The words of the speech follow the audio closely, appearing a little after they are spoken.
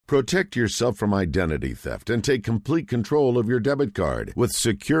Protect yourself from identity theft and take complete control of your debit card with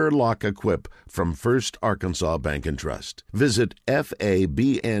Secure Lock Equip from First Arkansas Bank and Trust. Visit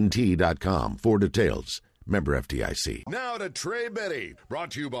FABNT.com for details. Member FDIC. Now to Trey Biddy,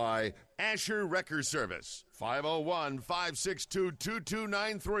 brought to you by Asher Wrecker Service,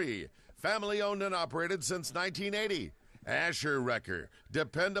 501-562-2293. Family owned and operated since 1980. Asher Wrecker,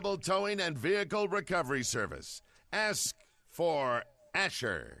 dependable towing and vehicle recovery service. Ask for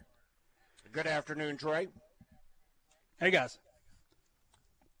Asher. Good afternoon, Trey. Hey, guys.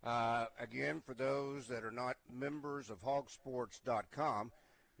 Again, for those that are not members of hogsports.com,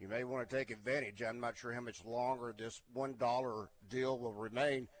 you may want to take advantage. I'm not sure how much longer this $1 deal will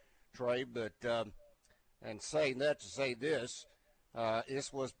remain, Trey, but and saying that to say this,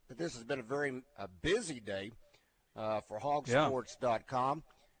 this has been a very busy day for hogsports.com.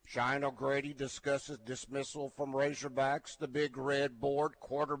 Shine O'Grady discusses dismissal from Razorbacks, the Big Red Board,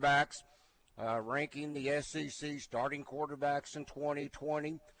 quarterbacks, ranking the SEC starting quarterbacks in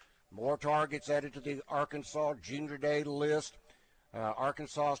 2020. More targets added to the Arkansas Junior Day list.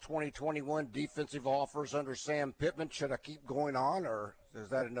 Arkansas's 2021 defensive offers under Sam Pittman. Should I keep going on, or is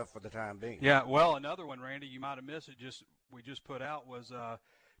that enough for the time being? Yeah, well, another one, Randy, you might have missed it. We just put out was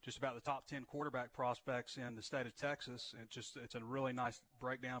just about the top 10 quarterback prospects in the state of Texas. It's a really nice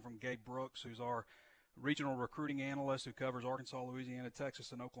breakdown from Gabe Brooks, who's our regional recruiting analyst who covers Arkansas, Louisiana,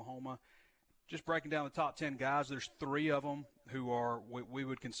 Texas, and Oklahoma. Just breaking down the top 10 guys, there's 3 of them who are what we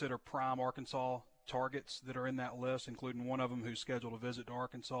would consider prime Arkansas targets that are in that list, including one of them who's scheduled a visit to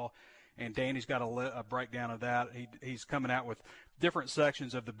Arkansas. And Danny's got a breakdown of that. He's coming out with different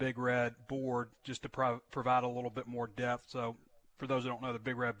sections of the Big Red Board just to provide a little bit more depth. So for those who don't know, the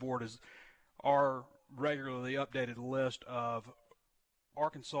Big Red Board is our regularly updated list of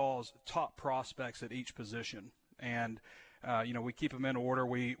Arkansas's top prospects at each position. And we keep them in order.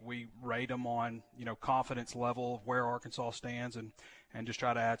 We rate them on, confidence level of where Arkansas stands and just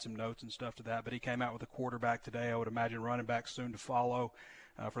try to add some notes and stuff to that. But he came out with a quarterback today. I would imagine running back soon to follow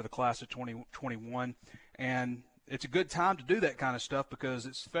for the class of 2021. And it's a good time to do that kind of stuff because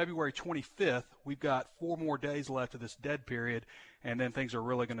it's February 25th. We've got 4 more days left of this dead period, and then things are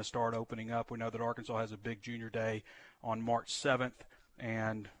really going to start opening up. We know that Arkansas has a big junior day on March 7th.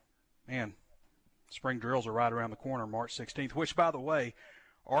 And, man, spring drills are right around the corner, March 16th, which, by the way,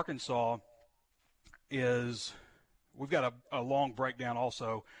 Arkansas we've got a long breakdown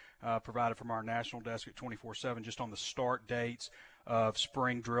also provided from our national desk at 24/7 just on the start dates of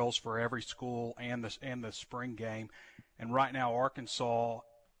spring drills for every school and the spring game. And right now, Arkansas,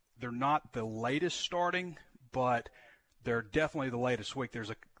 they're not the latest starting, but they're definitely the latest week.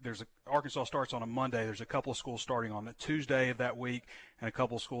 Arkansas starts on a Monday. There's a couple of schools starting on the Tuesday of that week and a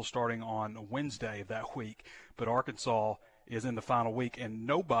couple of schools starting on a Wednesday of that week. But Arkansas is in the final week, and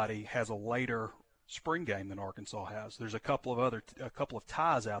nobody has a later spring game than Arkansas has. There's a couple of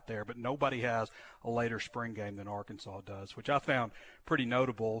ties out there, but nobody has a later spring game than Arkansas does, which I found pretty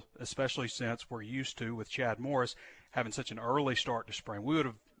notable, especially since we're used to, with Chad Morris, having such an early start to spring. We would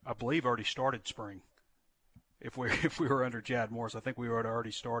have, I believe, already started spring. If we were under Chad Morris, I think we would have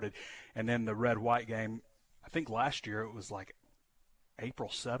already started. And then the red-white game, I think last year it was like April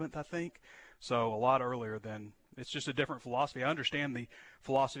 7th, I think. So a lot earlier than – it's just a different philosophy. I understand the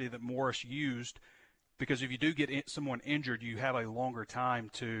philosophy that Morris used because if you do get someone injured, you have a longer time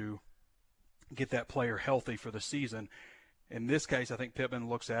to get that player healthy for the season. In this case, I think Pittman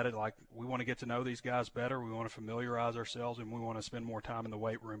looks at it like we want to get to know these guys better, we want to familiarize ourselves, and we want to spend more time in the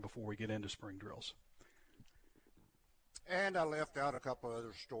weight room before we get into spring drills. And I left out a couple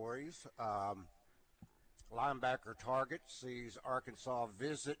other stories. Linebacker target sees Arkansas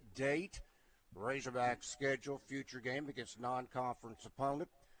visit date, Razorback schedule, future game against non-conference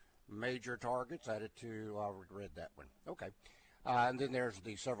opponent. Major targets added to, I read that one. Okay. And then there's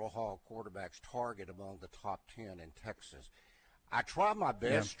the several Hog quarterbacks target among the top 10 in Texas. I try my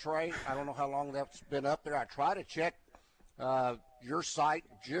best, Trey. I don't know how long that's been up there. I try to check your site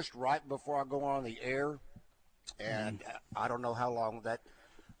just right before I go on the air. And I don't know how long that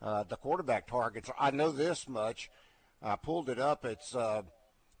the quarterback targets are. I know this much. I pulled it up. It's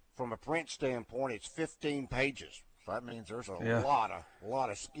from a print standpoint, it's 15 pages. So that means there's a lot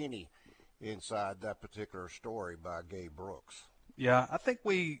of skinny inside that particular story by Gabe Brooks. Yeah, I think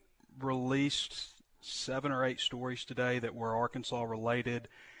we released 7 or 8 stories today that were Arkansas related,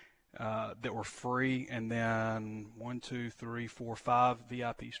 that were free, and then 5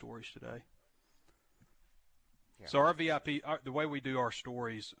 VIP stories today. Yeah. So our VIP, the way we do our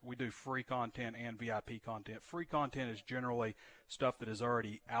stories, we do free content and VIP content. Free content is generally stuff that is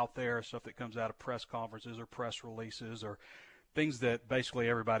already out there, stuff that comes out of press conferences or press releases or things that basically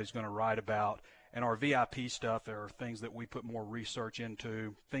everybody's going to write about. And our VIP stuff are things that we put more research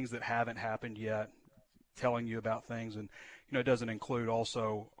into, things that haven't happened yet, telling you about things. And, it doesn't include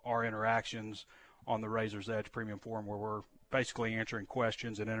also our interactions on the Razor's Edge Premium Forum, where we're basically answering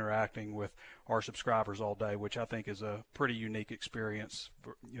questions and interacting with our subscribers all day, which I think is a pretty unique experience,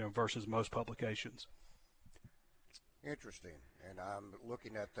 versus most publications. Interesting. And I'm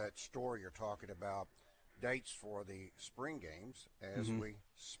looking at that story you're talking about, dates for the spring games as we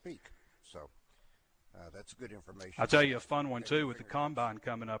speak. So that's good information. I'll tell you a fun one, too, with the Combine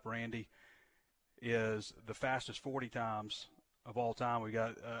coming up, Randy, is the fastest 40 times of all time. We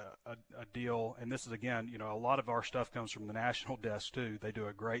got a deal, and this is, again, a lot of our stuff comes from the national desk, too. They do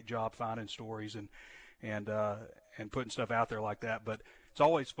a great job finding stories and putting stuff out there like that. But it's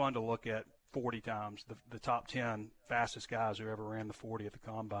always fun to look at 40 times, the top 10 fastest guys who ever ran the 40 at the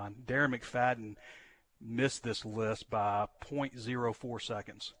Combine. Darren McFadden missed this list by 0.04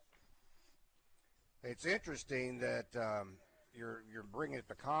 seconds. It's interesting that you're bringing it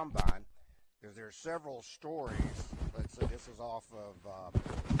to Combine, because there are several stories. Let's see, this is off of,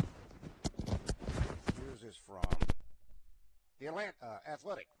 who's this from? The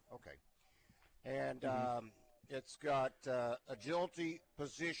Athletic, okay. And it's got agility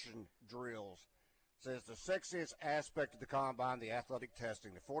position drills. It says the sexiest aspect of the Combine, the athletic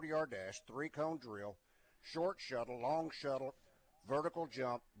testing, the 40-yard dash, 3-cone drill, short shuttle, long shuttle, vertical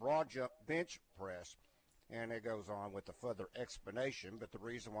jump, broad jump, bench press. And it goes on with a further explanation. But the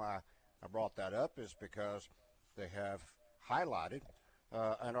reason why I brought that up is because they have highlighted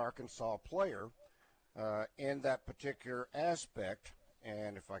an Arkansas player in that particular aspect.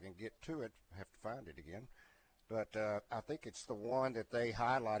 And if I can get to it, I have to find it again. But I think it's the one that they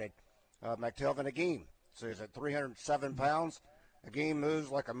highlighted, McTelvin Agim. Says at 307 pounds, Agim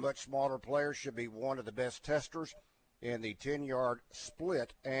moves like a much smaller player, should be one of the best testers in the 10-yard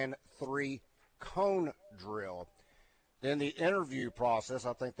split and 3-cone drill. Then the interview process,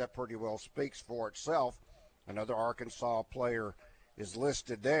 I think that pretty well speaks for itself. Another Arkansas player is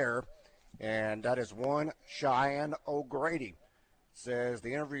listed there, and that is one Cheyenne O'Grady. Says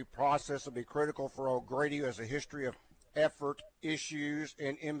the interview process will be critical for O'Grady, who has a history of effort issues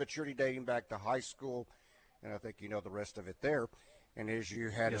and immaturity dating back to high school. And I think you know the rest of it there. And as you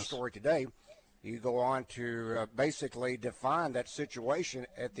had a story today, you go on to basically define that situation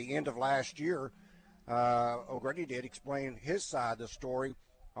at the end of last year. O'Grady did explain his side of the story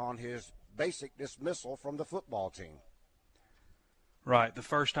on his basic dismissal from the football team. Right, the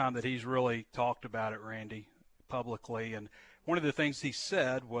first time that he's really talked about it, Randy, publicly. And one of the things he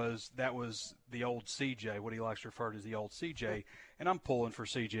said was that was the old CJ, what he likes to refer to as the old CJ. And I'm pulling for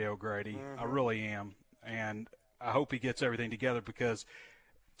CJ O'Grady. I really am. And I hope he gets everything together, because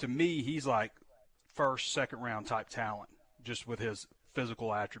to me, he's like first, second round type talent, just with his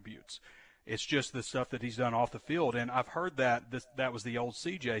physical attributes. It's just the stuff that he's done off the field. And I've heard that that was the old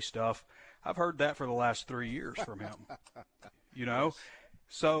CJ stuff. I've heard that for the last 3 years from him,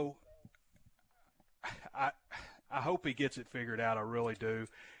 So I hope he gets it figured out. I really do.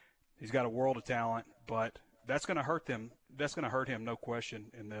 He's got a world of talent, but that's going to hurt them. That's going to hurt him, no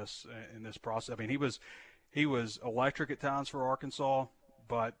question, in this process. I mean, he was electric at times for Arkansas,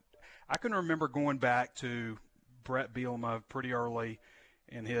 but I can remember going back to Brett Bielema pretty early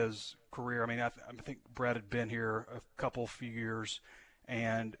in his career. I mean, I think Brett had been here a few years,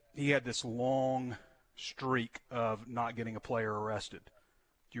 and he had this long streak of not getting a player arrested.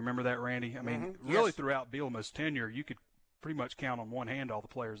 Do you remember that, Randy? I mean, really throughout Bielema's tenure, you could pretty much count on one hand all the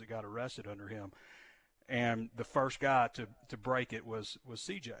players that got arrested under him. And the first guy to break it was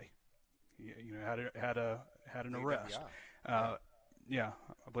CJ. Had an arrest. Yeah,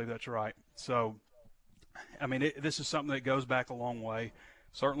 I believe that's right. So, I mean, this is something that goes back a long way.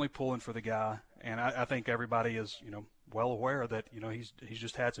 Certainly pulling for the guy, and I think everybody is, well aware that he's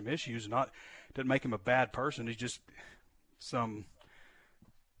just had some issues. Doesn't make him a bad person. He's just some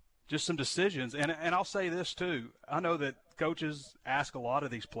decisions. And I'll say this too. I know that coaches ask a lot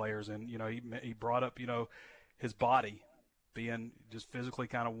of these players, and he brought up his body being just physically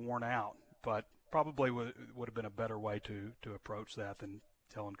kind of worn out, but probably would have been a better way to approach that than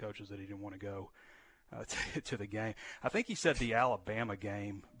telling coaches that he didn't want to go to the game. I think he said the Alabama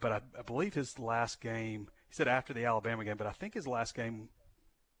game, but I believe his last game, he said after the Alabama game, but I think his last game,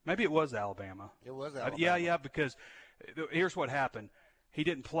 maybe it was Alabama. It was Alabama. Yeah, because here's what happened. He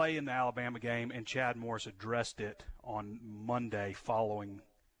didn't play in the Alabama game, and Chad Morris addressed it on Monday following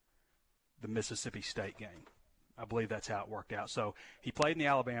the Mississippi State game. I believe that's how it worked out. So he played in the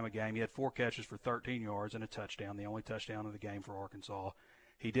Alabama game. He had 4 catches for 13 yards and a touchdown, the only touchdown of the game for Arkansas.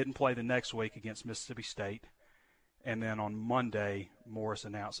 He didn't play the next week against Mississippi State, And then on Monday, Morris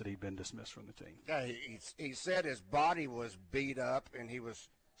announced that he'd been dismissed from the team. Yeah, he said his body was beat up and he was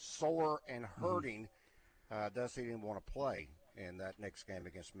sore and hurting. Thus, he didn't want to play in that next game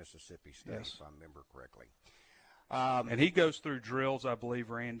against Mississippi State, Yes. if I remember correctly. And he goes through drills, I believe,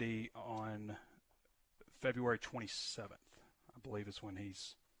 Randy, on February 27th. I believe is when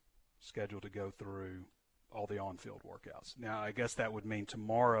he's scheduled to go through all the on-field workouts. Now, I guess that would mean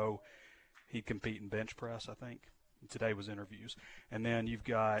tomorrow he'd compete in bench press, I think. Today was interviews. And then you've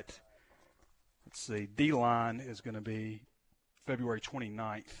got, let's see, D-line is going to be February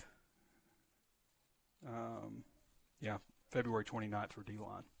 29th. February 29th for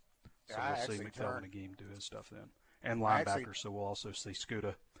D-line. So Yeah, we'll see McTell Nagim do his stuff then. And linebackers, so we'll also see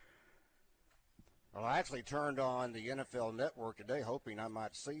Scuda. Well, I actually turned on the NFL Network today hoping I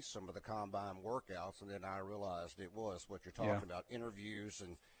might see some of the combine workouts, and then I realized it was what you're talking about, interviews,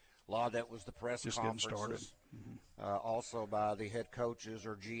 and a lot of that was the press Just conferences. Also by the head coaches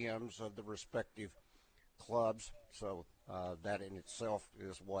or GMs of the respective clubs. So that in itself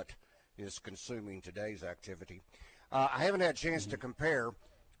is what is consuming today's activity. I haven't had a chance to compare,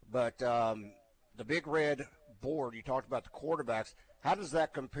 but the Big Red board, you talked about the quarterbacks. How does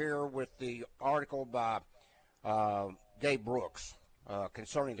that compare with the article by Gabe Brooks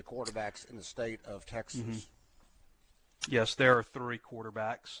concerning the quarterbacks in the state of Texas? Yes, there are 3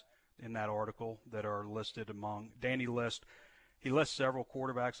 quarterbacks in that article that are listed among – Danny lists – he lists several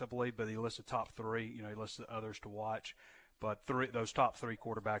quarterbacks, I believe, but he lists the top 3. You know, he lists the others to watch. But those top 3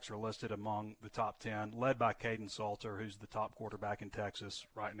 quarterbacks are listed among the top 10, led by Caden Salter, who's the top quarterback in Texas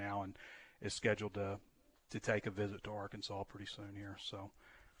right now and is scheduled to take a visit to Arkansas pretty soon here. So,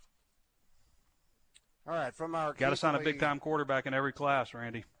 all right, from our got to sign a big-time quarterback in every class,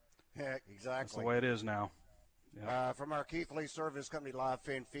 Randy. Yeah, exactly. That's the way it is now. Yeah. From our Keith Lee Service Company live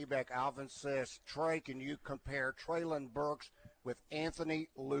fan feedback, Alvin says, Trey, can you compare Traylon Burks with Anthony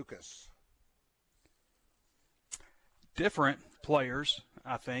Lucas? Different players,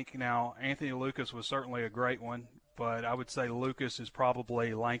 I think. Now, Anthony Lucas was certainly a great one, but I would say Lucas is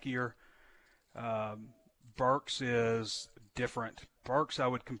probably lankier. Burks is different. Burks I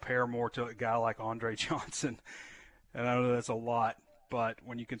would compare more to a guy like Andre Johnson, and I know that's a lot, but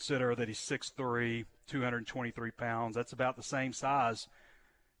when you consider that he's 6'3", 223 pounds, that's about the same size.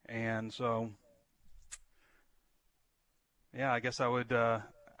 And so, yeah, I guess I would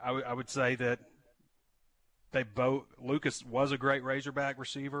say that Lucas was a great Razorback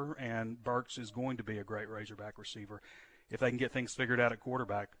receiver, and Burks is going to be a great Razorback receiver if they can get things figured out at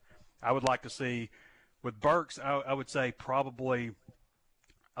quarterback. I would like to see, with Burks, I would say probably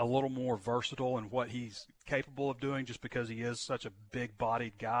a little more versatile in what he's capable of doing just because he is such a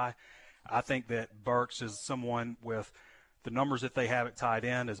big-bodied guy. I think that Burks is someone with the numbers that they have at tight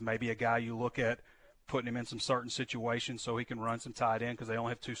end is maybe a guy you look at putting him in some certain situations so he can run some tight end because they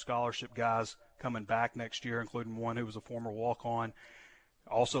only have 2 scholarship guys coming back next year, including one who was a former walk-on.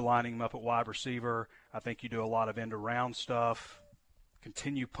 Also lining him up at wide receiver. I think you do a lot of end-around stuff,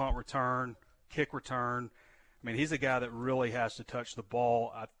 continue punt return, kick return. I mean, he's a guy that really has to touch the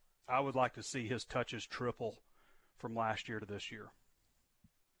ball. I would like to see his touches triple from last year to this year.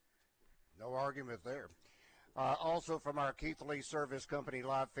 No argument there. Also from our Keith Lee Service Company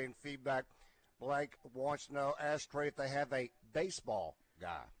live fan feedback, Blake wants to know, ask Trey if they have a baseball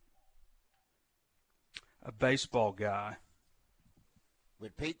guy. A baseball guy.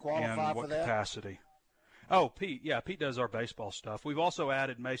 Would Pete qualify in what for that? Capacity? Oh, Pete. Yeah, Pete does our baseball stuff. We've also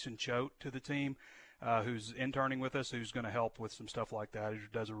added Mason Choate to the team, who's interning with us, who's going to help with some stuff like that. He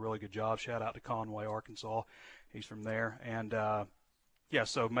does a really good job. Shout out to Conway, Arkansas. He's from there. And,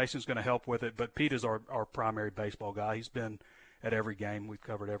 so Mason's going to help with it. But Pete is our primary baseball guy. He's been at every game. We've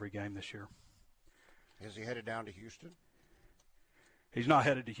covered every game this year. Is he headed down to Houston? He's not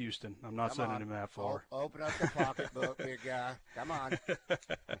headed to Houston. I'm not sending him that far. Open up the pocketbook, big guy. Come on.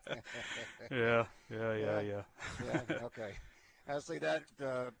 Yeah. Okay. I see that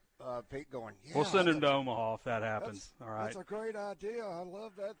Pete going, yeah. We'll send him to Omaha if that happens. All right. That's a great idea. I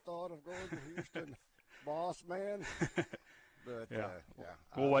love that thought of going to Houston, boss man. But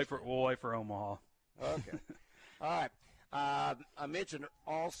we'll wait for Omaha. Okay. All right. I mentioned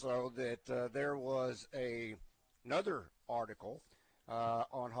also that there was another article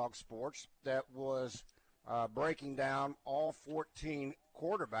on Hog Sports that was breaking down all 14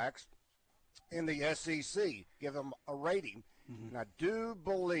 quarterbacks in the SEC, give them a rating. And I do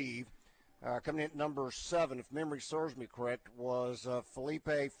believe coming in at number 7, if memory serves me correct, was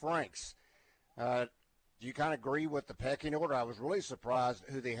Felipe Franks. Do you kind of agree with the pecking order? I was really surprised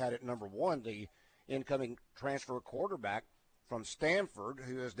who they had at number 1, the incoming transfer quarterback from Stanford,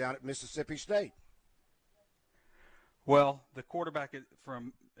 who is down at Mississippi State. Well, the quarterback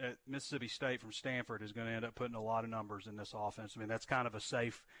at Mississippi State from Stanford is going to end up putting a lot of numbers in this offense. I mean, that's kind of a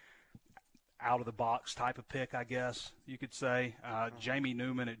safe, out-of-the-box type of pick, I guess you could say. Jamie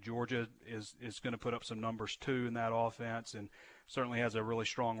Newman at Georgia is going to put up some numbers, too, in that offense, and certainly has a really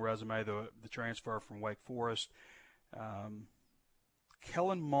strong resume, the transfer from Wake Forest.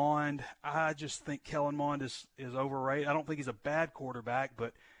 Kellen Mond, I just think Kellen Mond is overrated. I don't think he's a bad quarterback,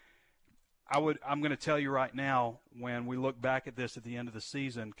 but I'm going to tell you right now, when we look back at this at the end of the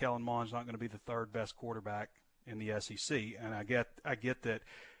season, Kellen Mond's not going to be the third best quarterback in the SEC. And I get that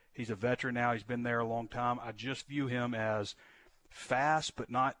he's a veteran now. He's been there a long time. I just view him as fast, but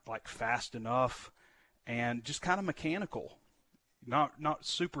not like fast enough, and just kind of mechanical. Not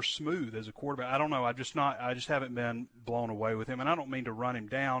super smooth as a quarterback. I don't know. I just haven't been blown away with him. And I don't mean to run him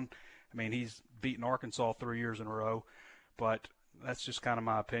down. I mean, he's beaten Arkansas 3 years in a row, but that's just kind of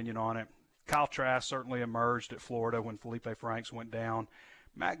my opinion on it. Kyle Trask certainly emerged at Florida when Felipe Franks went down.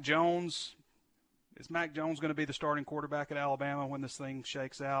 Mac Jones, is Mac Jones going to be the starting quarterback at Alabama when this thing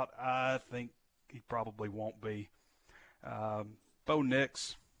shakes out? I think he probably won't be. Bo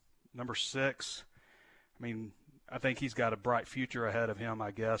Nix, number 6. I mean, I think he's got a bright future ahead of him,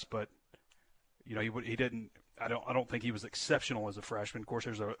 I guess, but you know, he didn't. I don't think he was exceptional as a freshman. Of course,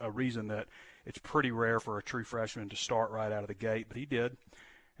 there's a reason that it's pretty rare for a true freshman to start right out of the gate, but he did.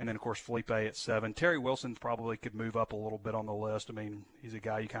 And then, of course, Felipe at 7. Terry Wilson probably could move up a little bit on the list. I mean, he's a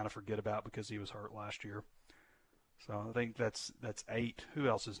guy you kind of forget about because he was hurt last year. So I think that's 8. Who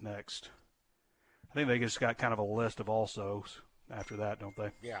else is next? I think they just got kind of a list of alsos after that, don't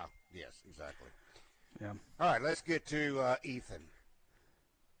they? Yeah. Yes, exactly. Yeah. All right, let's get to Ethan.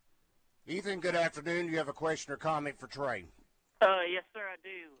 Ethan, good afternoon. Do you have a question or comment for Trey? Yes, sir, I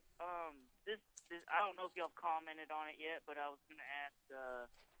do. This I don't know if y'all commented on it yet, but I was going to ask,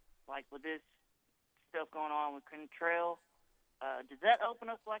 like with this stuff going on with Contrail, does that open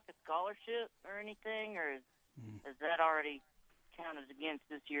up like a scholarship or anything, or is that already counted against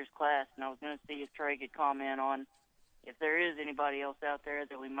this year's class? And I was going to see if Trey could comment on if there is anybody else out there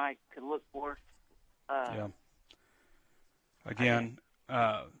that we could look for. Yeah. Again,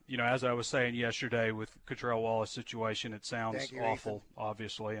 you know, as I was saying yesterday with Cottrell Wallace's situation, it sounds awful, Ethan.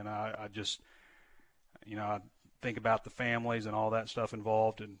 Obviously, and I just, you know, I think about the families and all that stuff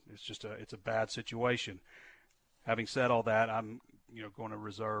involved, and it's a bad situation. Having said all that, I'm, you know, going to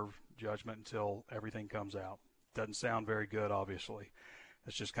reserve judgment until everything comes out. Doesn't sound very good, obviously.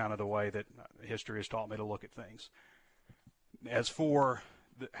 That's just kind of the way that history has taught me to look at things. As for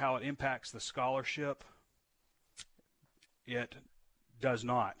how it impacts the scholarship, it does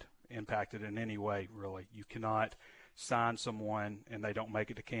not impact it in any way, really. You cannot sign someone and they don't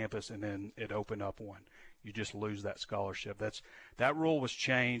make it to campus and then it open up one. You just lose that scholarship. That rule was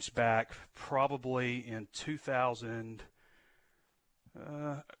changed back probably in 2000,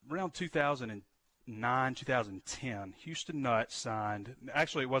 around 2009, 2010. Houston Nutt signed.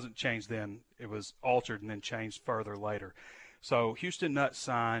 Actually, it wasn't changed then. It was altered and then changed further later. So Houston Nutt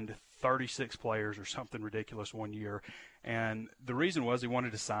signed 36 players or something ridiculous one year, and the reason was he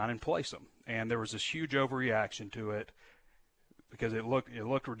wanted to sign and place them. And there was this huge overreaction to it because it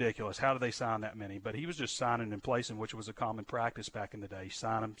looked ridiculous. How do they sign that many? But he was just signing and placing, which was a common practice back in the day. You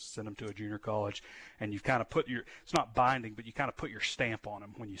sign them, send them to a junior college, and you've kind of put it's not binding, but you kind of put your stamp on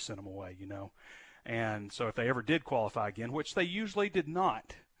them when you send them away, you know. And so if they ever did qualify again, which they usually did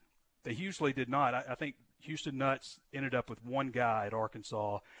not, I think Houston Nuts ended up with one guy at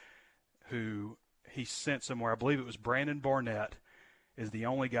Arkansas who he sent somewhere. I believe it was Brandon Barnett is the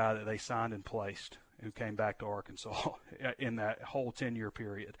only guy that they signed and placed who came back to Arkansas in that whole 10-year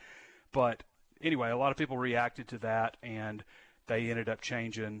period. But anyway, a lot of people reacted to that, and they ended up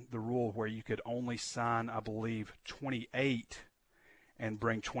changing the rule where you could only sign, I believe, 28 and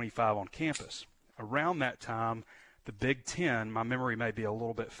bring 25 on campus. Around that time, the Big Ten, my memory may be a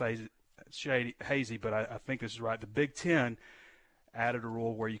little bit hazy, but I think this is right. The Big Ten added a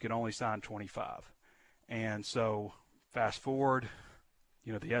rule where you could only sign 25. And so fast forward,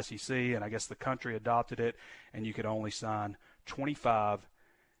 you know, the SEC and I guess the country adopted it, and you could only sign 25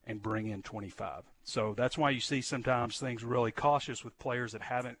 and bring in 25. So that's why you see sometimes things really cautious with players that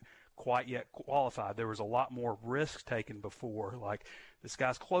haven't quite yet qualified. There was a lot more risk taken before, like this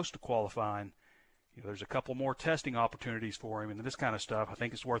guy's close to qualifying. You know, there's a couple more testing opportunities for him and this kind of stuff. I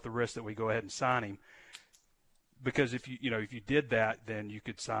think it's worth the risk that we go ahead and sign him. Because if you did that, then you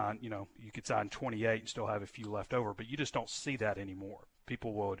could sign 28 and still have a few left over. But you just don't see that anymore.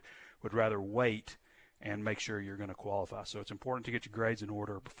 People would rather wait and make sure you're going to qualify. So it's important to get your grades in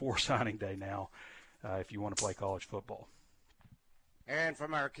order before signing day now if you want to play college football. And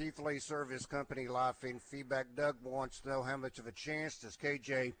from our Keith Lee Service Company live feed feedback, Doug wants to know how much of a chance does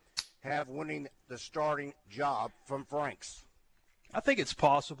KJ have winning the starting job from Franks? I think it's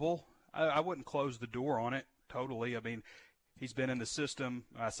possible. I wouldn't close the door on it totally. I mean, he's been in the system.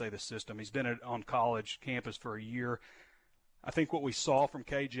 I say the system. He's been on college campus for a year. I think what we saw from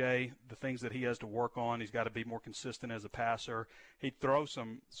KJ, the things that he has to work on, he's got to be more consistent as a passer. He'd throw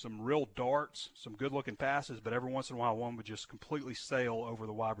some real darts, some good-looking passes, but every once in a while one would just completely sail over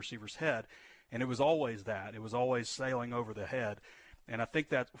the wide receiver's head. And it was always that. It was always sailing over the head. And I think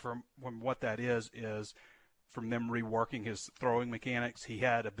that from what that is from them reworking his throwing mechanics. He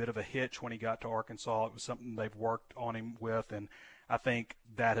had a bit of a hitch when he got to Arkansas. It was something they've worked on him with, and I think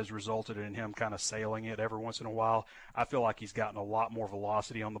that has resulted in him kind of sailing it every once in a while. I feel like he's gotten a lot more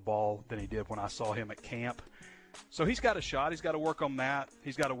velocity on the ball than he did when I saw him at camp. So he's got a shot. He's got to work on that.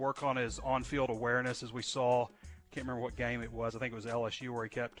 He's got to work on his on-field awareness, as we saw. Can't remember what game it was. I think it was LSU where he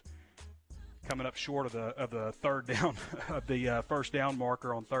kept coming up short of the third down, of the first down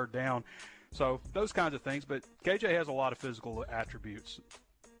marker on third down. So those kinds of things. But KJ has a lot of physical attributes.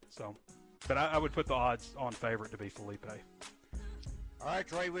 So, but I would put the odds on favorite to be Felipe. All right,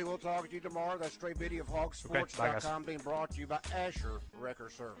 Trey, we will talk to you tomorrow. That's Trey Biddy of Okay, bye, guys. HogSports.com being brought to you by Asher Wrecker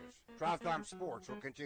Service. Drive Time Sports will continue.